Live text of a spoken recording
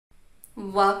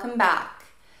Welcome back.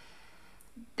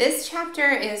 This chapter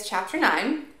is chapter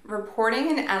 9, reporting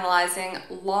and analyzing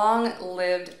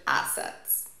long-lived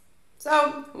assets.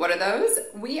 So what are those?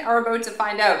 We are about to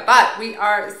find out, but we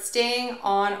are staying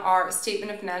on our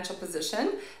statement of financial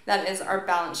position. That is our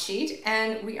balance sheet,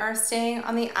 and we are staying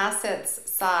on the assets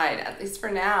side, at least for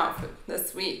now, for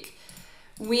this week.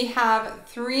 We have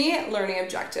 3 learning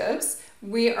objectives.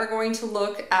 We are going to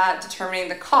look at determining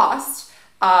the cost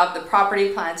of the property,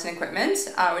 plant, and equipment,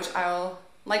 which I will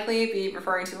likely be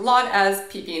referring to a lot as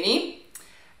PP&E.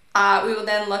 We will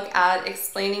then look at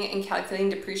explaining and calculating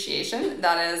depreciation.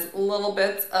 That is little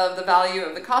bits of the value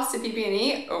of the cost of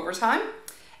PP&E over time.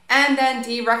 And then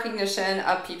derecognition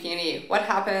of PP&E. What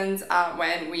happens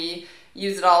when we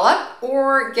use it all up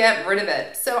or get rid of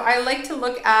it. So I like to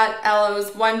look at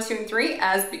LOs 1, 2, and 3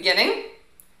 as beginning,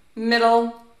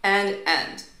 middle, and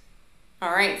end. All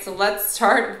right, so let's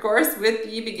start, of course, with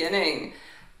the beginning.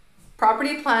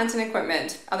 Property, plant, and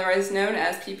equipment, otherwise known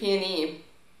as PP&E.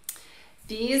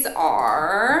 These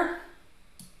are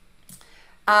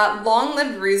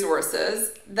long-lived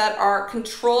resources that are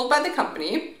controlled by the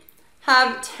company,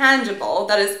 have tangible,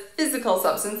 that is physical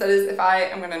substance, that is if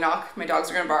I'm going to knock, my dogs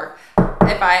are going to bark.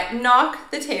 If I knock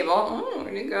the table,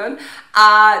 really good,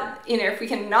 if we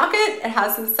can knock it, it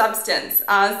has some substance,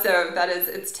 so that is,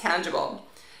 it's tangible.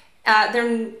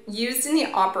 They're used in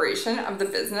the operation of the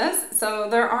business, so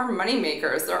there are money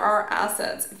makers, there are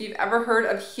assets. If you've ever heard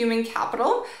of human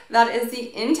capital, that is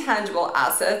the intangible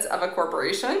assets of a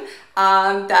corporation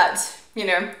that,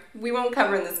 we won't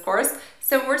cover in this course.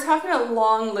 So we're talking about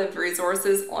long-lived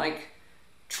resources like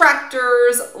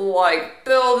tractors, like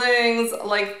buildings,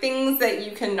 like things that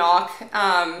you can knock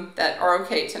that are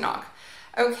okay to knock.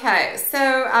 Okay,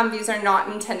 so these are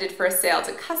not intended for a sale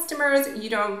to customers. You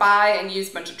don't buy and use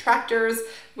a bunch of tractors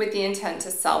with the intent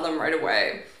to sell them right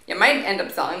away. You might end up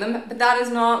selling them, but that is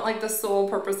not like the sole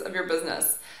purpose of your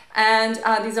business. And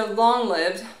these are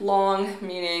long-lived, long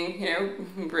meaning,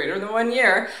 greater than 1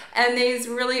 year, and these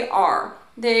really are.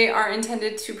 They are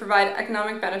intended to provide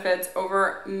economic benefits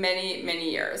over many, many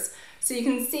years. So you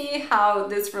can see how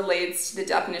this relates to the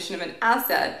definition of an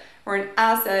asset, where an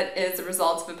asset is the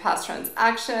result of a past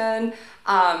transaction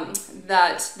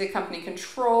that the company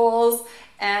controls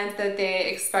and that they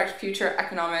expect future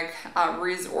economic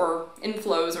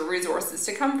inflows or resources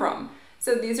to come from.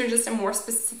 So these are just a more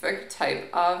specific type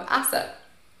of asset.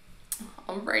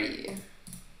 Alrighty.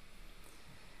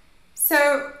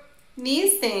 So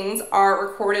these things are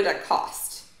recorded at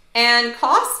cost, and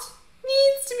cost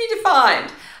needs to be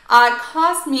defined.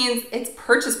 Cost means its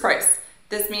purchase price.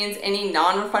 This means any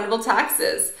non-refundable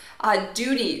taxes,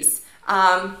 duties,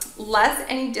 less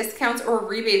any discounts or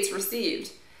rebates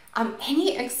received,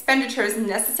 any expenditures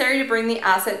necessary to bring the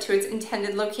asset to its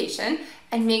intended location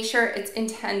and make sure it's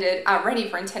ready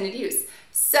for intended use.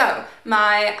 So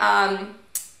my,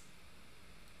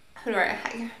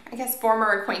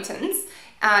 former acquaintance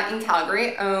in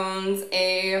Calgary owns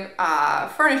a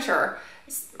furniture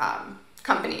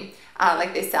company.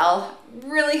 Like they sell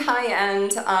really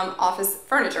high-end office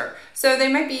furniture. So they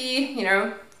might be,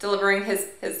 delivering his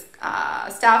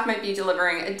staff might be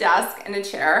delivering a desk and a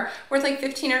chair worth like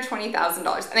 $15,000 or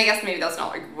 $20,000. And I guess maybe that's not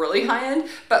like really high-end,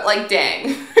 but like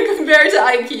dang, compared to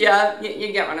IKEA,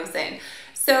 you get what I'm saying.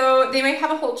 So they might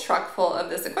have a whole truck full of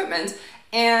this equipment,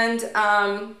 and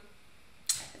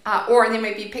or they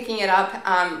might be picking it up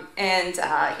and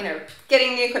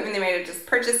getting the equipment. They might have just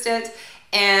purchased it,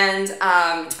 and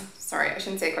sorry, I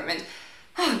shouldn't say equipment.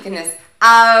 Oh, goodness.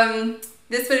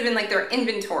 This would have been like their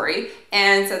inventory.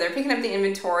 And so they're picking up the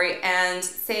inventory, and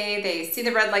say they see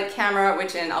the red light camera,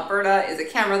 which in Alberta is a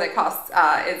camera that costs,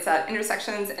 it's at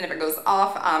intersections, and if it goes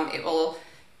off, it will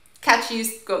catch you,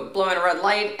 blow in a red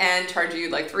light, and charge you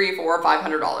like $300, $400,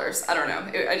 $500. I don't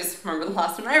know. I just remember the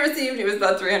last one I received, it was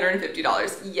about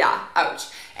 $350. Yeah, ouch.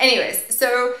 Anyways,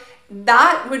 so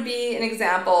that would be an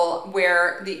example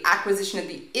where the acquisition of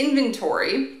the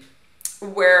inventory,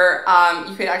 where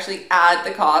you could actually add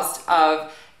the cost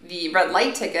of the red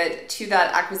light ticket to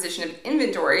that acquisition of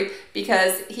inventory,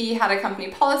 because he had a company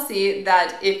policy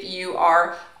that if you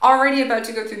are already about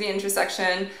to go through the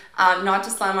intersection, not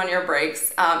to slam on your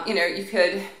brakes, you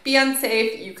could be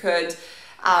unsafe, you could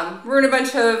ruin a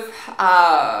bunch of,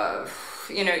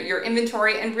 your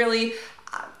inventory, and really,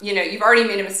 you've already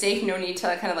made a mistake, no need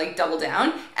to kind of like double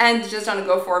down, and just on a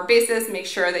go-forward basis, make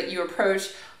sure that you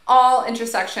approach all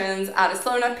intersections at a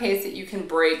slow enough pace that you can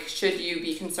brake should you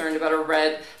be concerned about a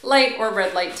red light or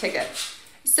red light ticket.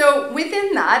 So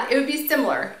within that, it would be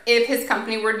similar if his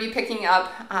company were to be picking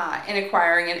up and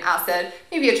acquiring an asset,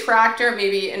 maybe a tractor,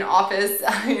 maybe an office,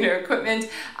 equipment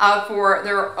for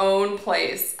their own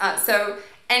place. So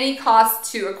any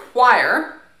cost to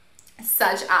acquire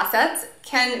such assets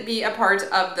can be a part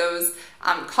of those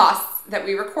costs that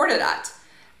we recorded at.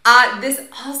 This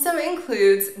also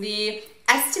includes the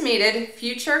estimated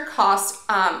future cost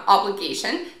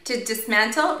obligation to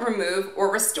dismantle, remove,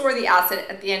 or restore the asset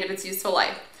at the end of its useful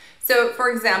life. So,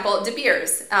 for example, De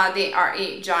Beers, they are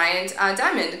a giant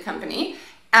diamond company.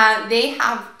 They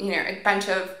have, a bunch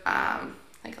of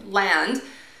land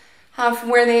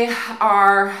where they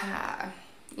are,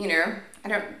 I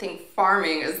don't think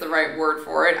farming is the right word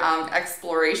for it,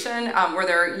 exploration, where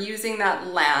they're using that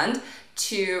land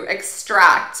to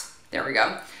extract, there we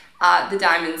go, the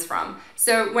diamonds from.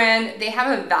 So when they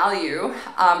have a value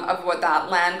of what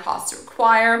that land costs to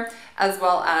acquire, as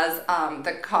well as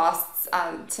the costs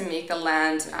to make the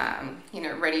land,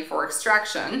 ready for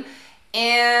extraction,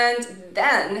 and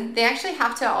then they actually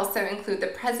have to also include the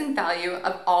present value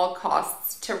of all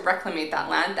costs to reclaim that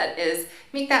land. That is,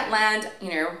 make that land,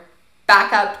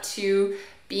 back up to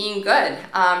being good.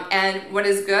 And what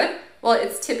is good? Well,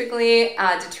 it's typically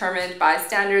determined by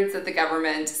standards that the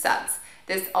government sets.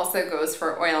 This also goes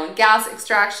for oil and gas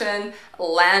extraction,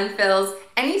 landfills,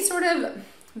 any sort of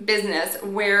business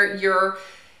where your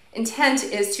intent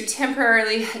is to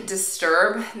temporarily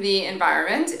disturb the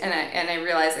environment. And I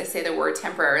realize I say the word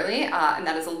temporarily, and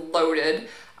that is a loaded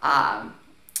item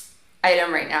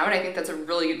right now. And I think that's a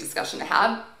really good discussion to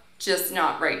have, just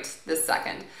not right this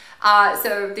second.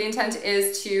 So the intent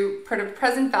is to put a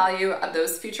present value of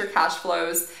those future cash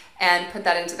flows and put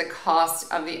that into the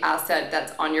cost of the asset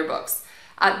that's on your books.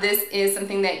 This is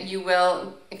something that you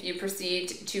will, if you proceed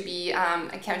to be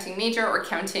accounting major or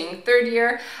accounting third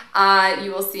year,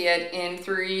 you will see it in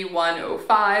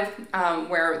 3105,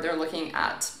 where they're looking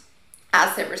at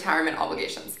asset retirement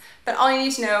obligations. But all you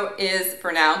need to know is,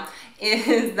 for now,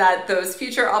 is that those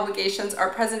future obligations are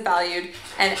present valued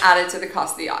and added to the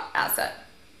cost of the asset.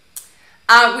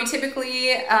 We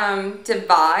typically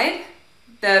divide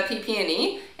the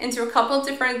PP&E into a couple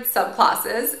different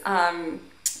subclasses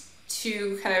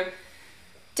to kind of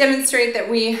demonstrate that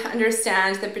we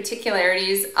understand the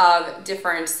particularities of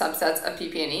different subsets of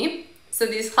PP&E. So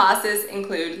these classes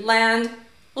include land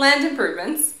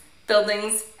improvements,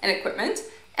 buildings, and equipment,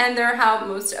 and they're how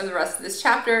most of the rest of this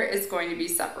chapter is going to be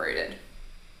separated.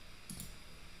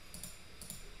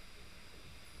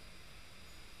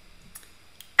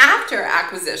 After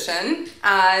acquisition,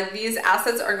 these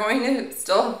assets are going to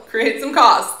still create some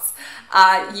costs.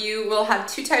 You will have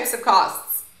two types of costs.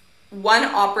 One,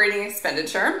 operating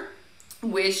expenditure,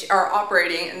 which are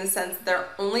operating in the sense that they're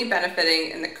only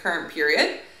benefiting in the current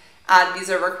period. These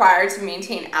are required to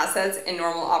maintain assets in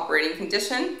normal operating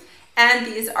condition, and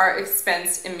these are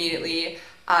expensed immediately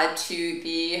to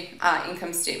the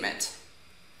income statement.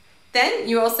 Then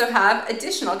you also have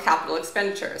additional capital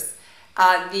expenditures.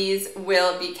 These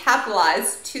will be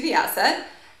capitalized to the asset,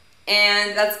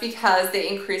 and that's because they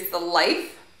increase the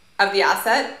life of the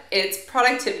asset, its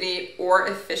productivity or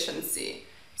efficiency.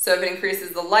 So if it increases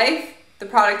the life, the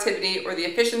productivity, or the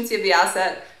efficiency of the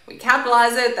asset, we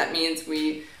capitalize it. That means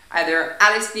we either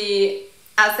add it to the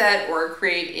asset or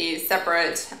create a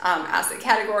separate asset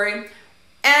category.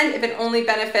 And if it only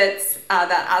benefits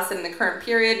that asset in the current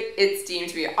period, it's deemed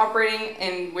to be operating,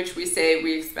 in which we say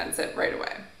we expense it right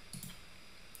away.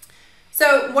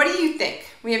 So what do you think?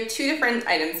 We have two different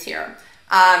items here.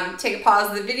 Take a pause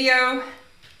of the video,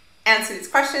 answer these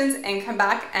questions, and come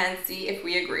back and see if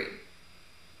we agree.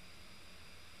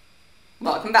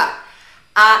 Welcome back.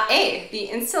 A, the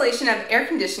installation of air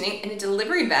conditioning in a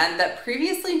delivery van that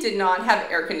previously did not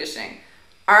have air conditioning.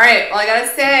 All right, well, I gotta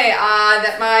say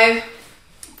that my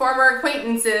former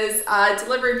acquaintances,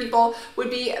 delivery people, would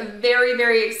be very,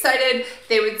 very excited.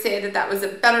 They would say that that was a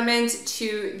betterment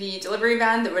to the delivery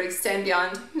van that would extend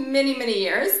beyond many, many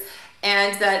years,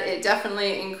 and that it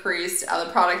definitely increased the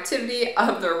productivity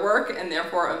of their work and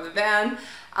therefore of the van.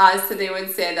 So they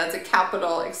would say that's a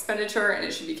capital expenditure and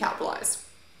it should be capitalized.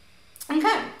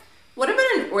 Okay, what about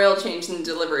an oil change in the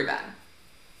delivery van?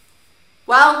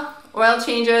 Well, oil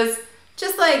changes,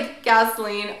 just like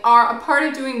gasoline, are a part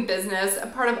of doing business, a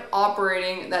part of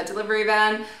operating that delivery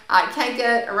van. Can't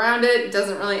get around it. It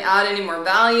doesn't really add any more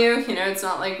value. You know, it's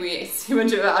not like we see a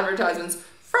bunch of advertisements,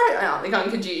 like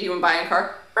on Kijiji when buying a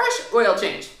car, fresh oil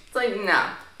change. It's like, nah,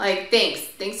 like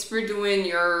thanks for doing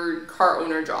your car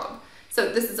owner job.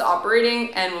 So this is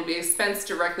operating and will be expensed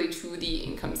directly to the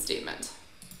income statement.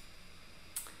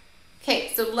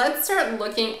 Okay, so let's start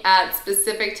looking at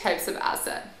specific types of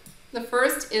asset. The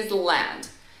first is land.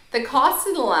 The cost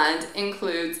of the land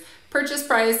includes purchase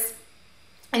price,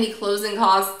 any closing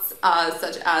costs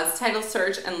such as title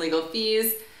search and legal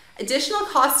fees, additional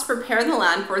costs to prepare the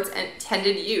land for its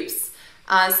intended use.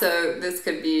 So this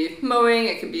could be mowing,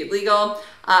 it could be legal,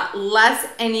 less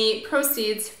any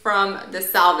proceeds from the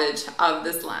salvage of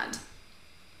this land.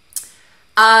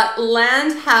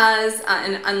 Land has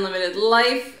an unlimited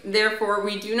life, therefore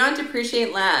we do not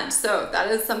depreciate land. So that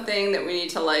is something that we need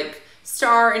to like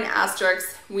star and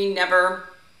asterisk. We never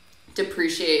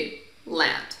depreciate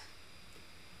land.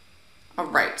 All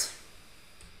right.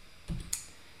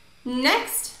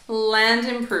 Next, land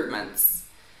improvements.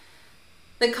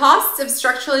 The costs of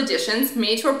structural additions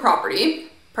made to a property,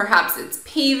 perhaps it's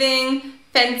paving,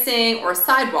 fencing, or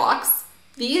sidewalks,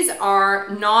 these are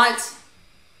not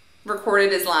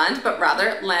recorded as land, but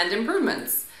rather land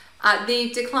improvements. They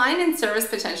decline in service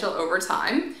potential over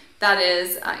time. That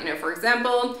is, for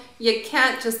example, you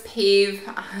can't just pave,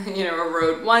 a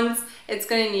road once. It's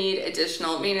going to need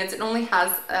additional maintenance. It only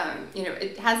has,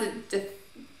 it has a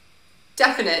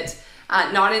definite,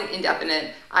 not an indefinite,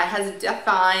 it has a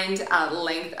defined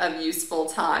length of useful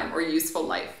time or useful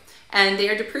life, and they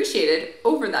are depreciated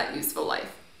over that useful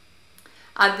life.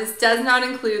 This does not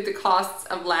include the costs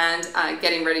of land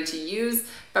getting ready to use,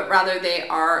 but rather they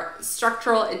are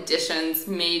structural additions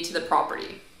made to the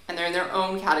property, and they're in their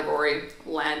own category,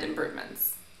 land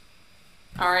improvements.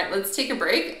 All right, let's take a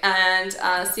break and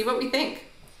see what we think.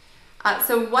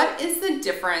 So what is the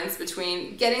difference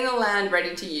between getting the land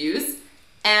ready to use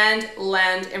and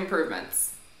land improvements?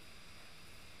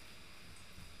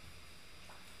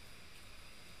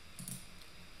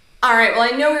 All right,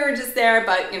 well, I know we were just there,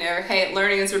 but hey,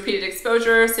 learning is repeated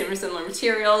exposure, same or similar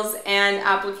materials, and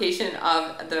application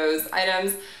of those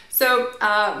items. So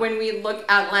when we look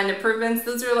at land improvements,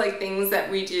 those are like things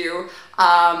that we do,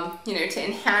 to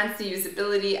enhance the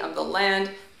usability of the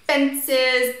land,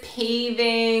 fences,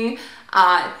 paving,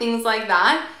 things like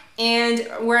that. And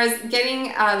whereas getting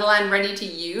the land ready to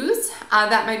use,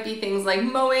 that might be things like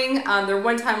mowing. They're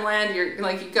one-time land.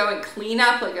 You go and clean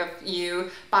up, like if you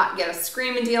get a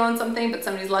screaming deal on something, but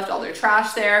somebody's left all their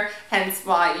trash there, hence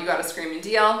why you got a screaming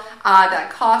deal. That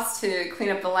cost to clean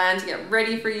up the land to get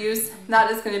ready for use,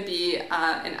 that is going to be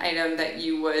an item that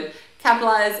you would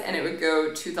capitalize, and it would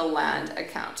go to the land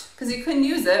account because you couldn't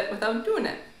use it without doing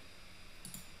it.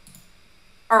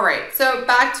 All right, so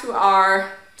back to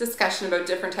our discussion about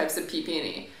different types of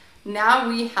PP&E. Now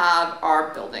we have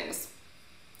our buildings.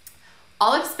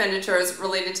 All expenditures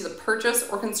related to the purchase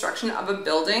or construction of a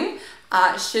building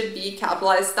should be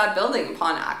capitalized to that building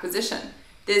upon acquisition.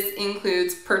 This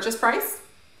includes purchase price,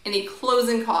 any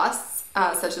closing costs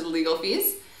such as legal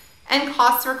fees, and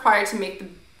costs required to make the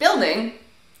building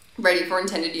ready for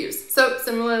intended use. So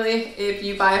similarly, if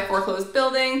you buy a foreclosed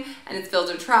building and it's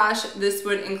filled with trash, this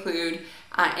would include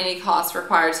any costs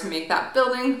required to make that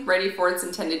building ready for its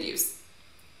intended use.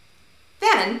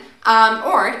 Then,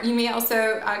 or you may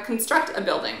also construct a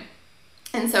building.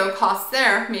 And so costs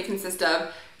there may consist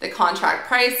of the contract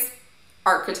price,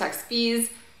 architect's fees,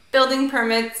 building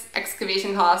permits,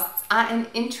 excavation costs, and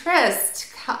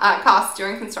interest costs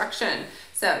during construction.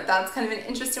 So that's kind of an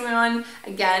interesting one.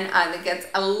 Again, that gets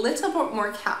a little bit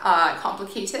more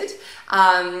complicated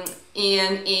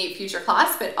in a future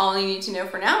class, but all you need to know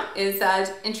for now is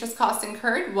that interest costs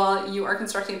incurred while you are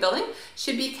constructing a building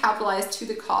should be capitalized to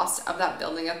the cost of that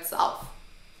building itself.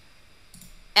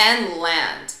 And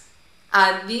land.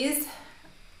 These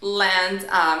land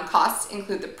costs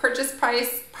include the purchase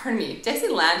price, did I say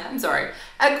land? I'm sorry,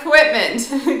 equipment,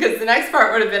 because the next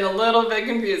part would have been a little bit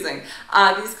confusing.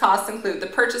 These costs include the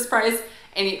purchase price,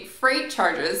 any freight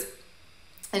charges,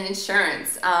 and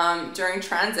insurance during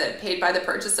transit paid by the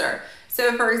purchaser.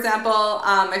 So for example,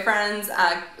 my friends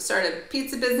started a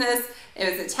pizza business. It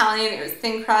was Italian, it was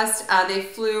thin crust. They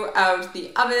flew out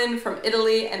the oven from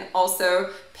Italy and also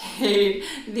paid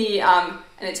the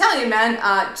an Italian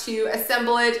man to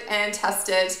assemble it and test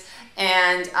it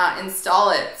and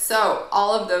install it. So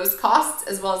all of those costs,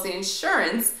 as well as the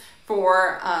insurance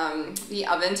for the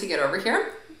oven to get over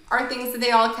here, are things that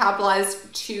they all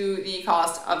capitalized to the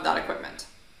cost of that equipment.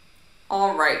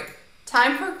 All right,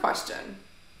 time for a question.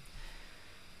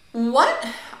 What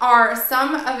are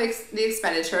some of the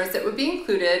expenditures that would be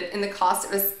included in the cost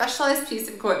of a specialized piece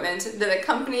of equipment that a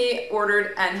company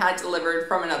ordered and had delivered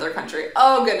from another country?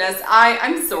 Oh goodness,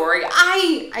 I'm sorry.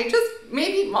 I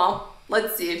just, well,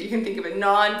 let's see if you can think of a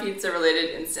non-pizza related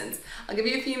instance. I'll give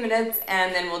you a few minutes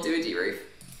and then we'll do a debrief.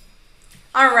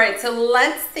 All right, so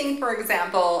let's think, for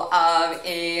example, of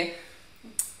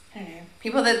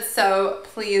people that sew,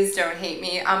 please don't hate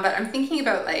me, but I'm thinking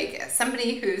about like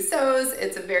somebody who sews.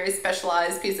 It's a very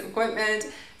specialized piece of equipment.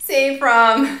 say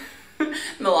from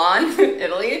Milan,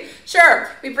 Italy,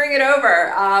 sure, we bring it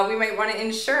over. We might want to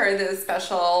insure the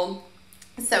special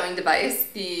sewing device,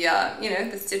 the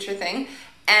the stitcher thing.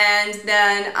 And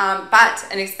then, but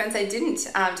an expense I didn't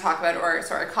talk about, or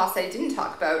sorry, a cost I didn't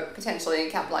talk about potentially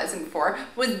capitalizing before,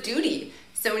 was duty.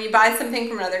 So when you buy something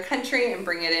from another country and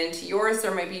bring it into yours,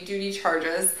 there might be duty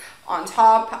charges on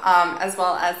top, as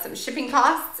well as some shipping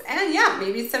costs, and yeah,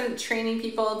 maybe some training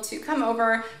people to come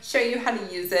over, show you how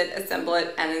to use it, assemble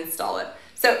it, and install it.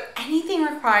 So anything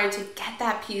required to get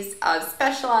that piece of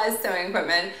specialized sewing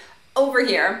equipment over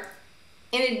here,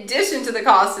 in addition to the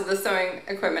cost of the sewing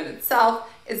equipment itself,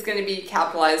 is going to be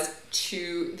capitalized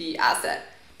to the asset.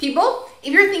 People,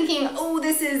 if you're thinking, oh,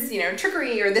 this is,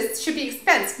 trickery, or this should be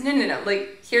expense. No.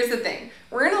 Like, here's the thing.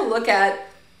 We're going to look at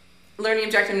learning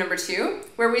objective number 2,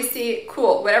 where we see,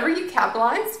 cool, whatever you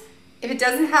capitalized, if it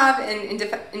doesn't have an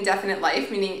indefinite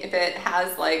life, meaning if it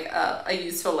has like a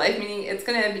useful life, meaning it's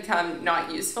going to become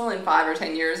not useful in 5 or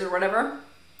 10 years or whatever,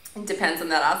 it depends on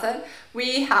that asset,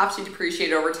 we have to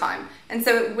depreciate over time. And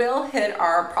so it will hit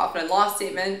our profit and loss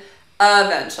statement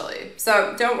eventually.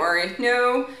 So don't worry,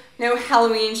 no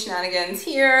Halloween shenanigans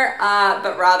here,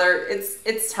 but rather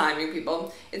it's timing,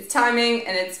 people. It's timing,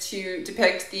 and it's to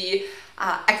depict the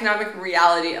economic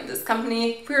reality of this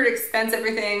company. If we were to expense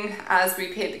everything as we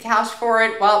paid the cash for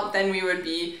it, well, then we would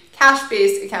be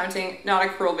cash-based accounting, not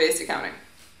accrual-based accounting.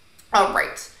 All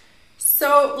right.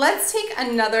 So let's take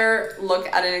another look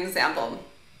at an example.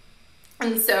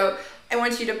 And so I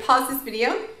want you to pause this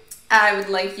video. I would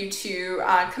like you to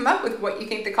come up with what you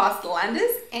think the cost of the land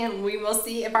is, and we will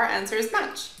see if our answers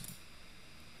match.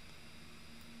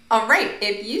 All right,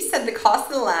 if you said the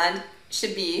cost of the land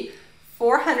should be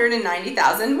 $490,000,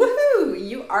 woohoo,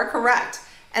 you are correct.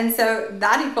 And so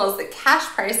that equals the cash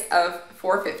price of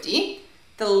 $450,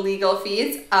 the legal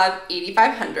fees of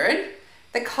 $8,500,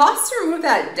 the cost to remove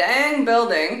that dang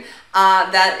building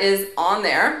that is on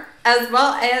there, as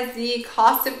well as the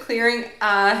cost of clearing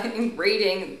and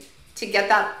grading to get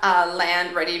that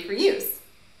land ready for use.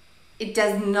 It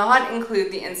does not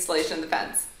include the installation of the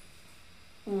fence.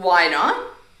 Why not?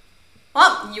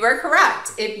 Well, you are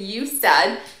correct. If you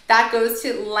said that goes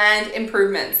to land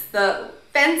improvements, the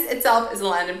fence itself is a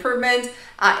land improvement.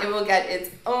 It will get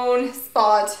its own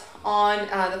spot on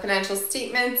the financial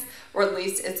statements, or at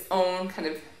least its own kind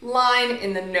of line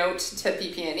in the note to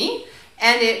PP&E,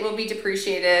 and it will be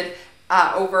depreciated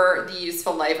over the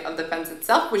useful life of the fence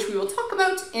itself, which we will talk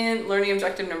about in learning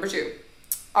objective number 2.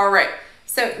 All right,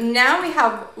 so now we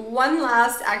have one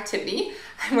last activity,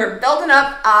 and we're building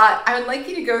up. I would like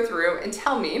you to go through and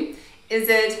tell me, is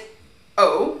it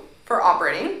O for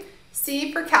operating,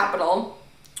 C for capital,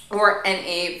 or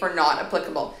NA for not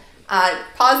applicable?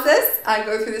 Pause this,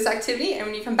 go through this activity, and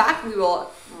when you come back, we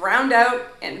will round out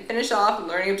and finish off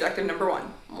learning objective number 1.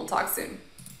 We'll talk soon.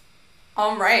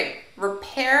 All right,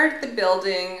 repaired the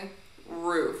building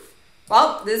roof.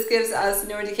 Well, this gives us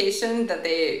no indication that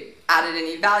they added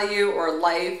any value or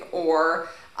life or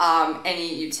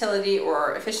any utility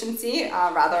or efficiency.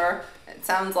 Rather, it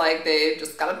sounds like they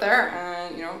just got up there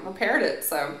and repaired it.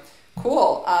 So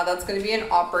cool, that's going to be an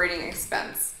operating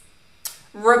expense.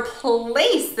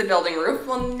 Replace the building roof.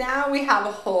 Well, now we have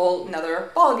a whole another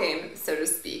ball game, so to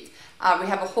speak. We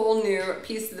have a whole new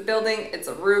piece of the building. It's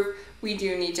a roof. We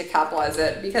do need to capitalize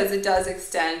it because it does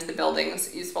extend the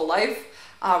building's useful life.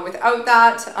 Without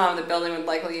that, the building would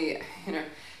likely,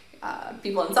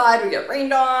 people inside would get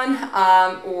rained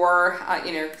on, or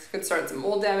could start some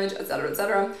mold damage, etc.,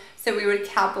 etc. So we would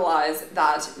capitalize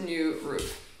that new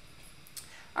roof.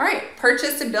 All right,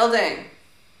 purchased a building.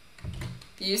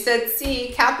 You said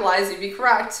C, capitalize, you'd be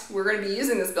correct. We're going to be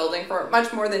using this building for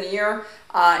much more than a year.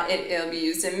 It'll be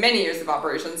used in many years of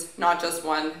operations, not just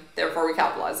one, therefore we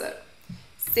capitalize it.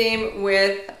 Same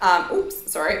with,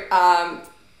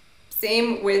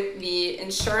 same with the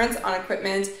insurance on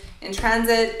equipment in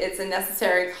transit. It's a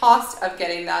necessary cost of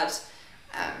getting that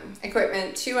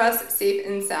equipment to us safe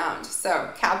and sound.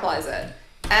 So capitalize it.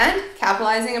 And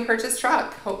capitalizing a purchased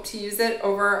truck. Hope to use it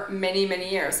over many, many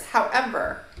years.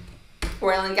 However,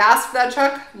 oil and gas for that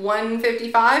truck,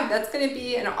 $155, that's going to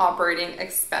be an operating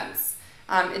expense.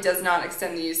 It does not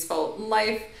extend the useful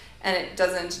life, and it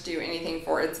doesn't do anything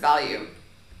for its value.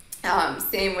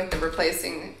 Same with the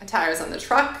replacing tires on the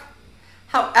truck.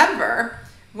 However,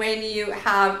 when you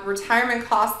have retirement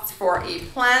costs for a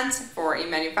plant, for a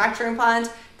manufacturing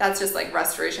plant, that's just like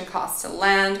restoration costs to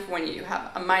land when you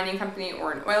have a mining company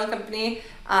or an oil company.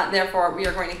 Therefore, we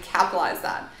are going to capitalize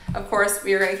that. Of course,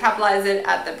 we are going to capitalize it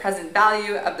at the present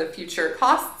value of the future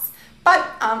costs, but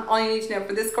all you need to know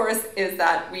for this course is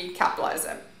that we capitalize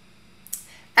it.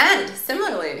 And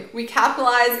similarly, we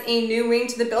capitalize a new wing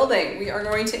to the building. We are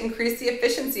going to increase the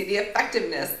efficiency, the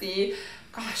effectiveness,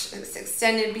 it's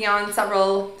extended beyond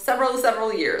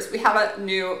several years. We have a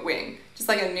new wing, just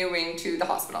like a new wing to the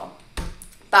hospital.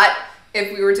 But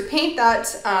if we were to paint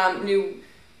that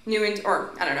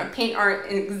paint our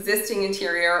existing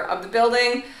interior of the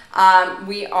building,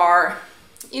 we are,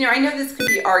 I know this could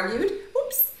be argued.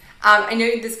 I know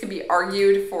this could be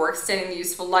argued for extending the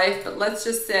useful life, but let's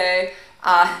just say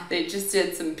they just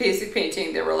did some basic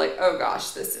painting. They were like, oh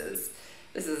gosh, this is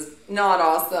not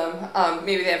awesome.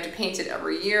 Maybe they have to paint it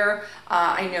every year.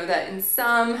 I know that in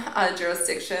some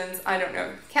jurisdictions, I don't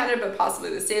know Canada, but possibly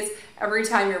the States, every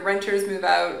time your renters move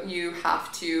out, you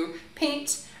have to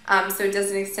paint. So it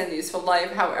doesn't extend the useful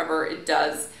life. However, it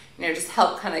does, just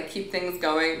help kind of keep things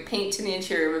going. Paint to the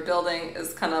interior of a building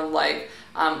is kind of like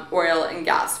oil and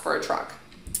gas for a truck.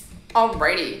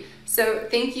 Alrighty. So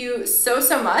thank you so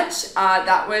much.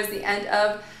 That was the end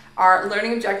of our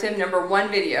learning objective number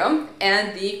 1 video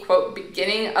and the quote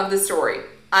beginning of the story.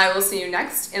 I will see you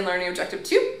next in learning objective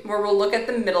 2, where we'll look at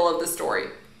the middle of the story.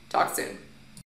 Talk soon.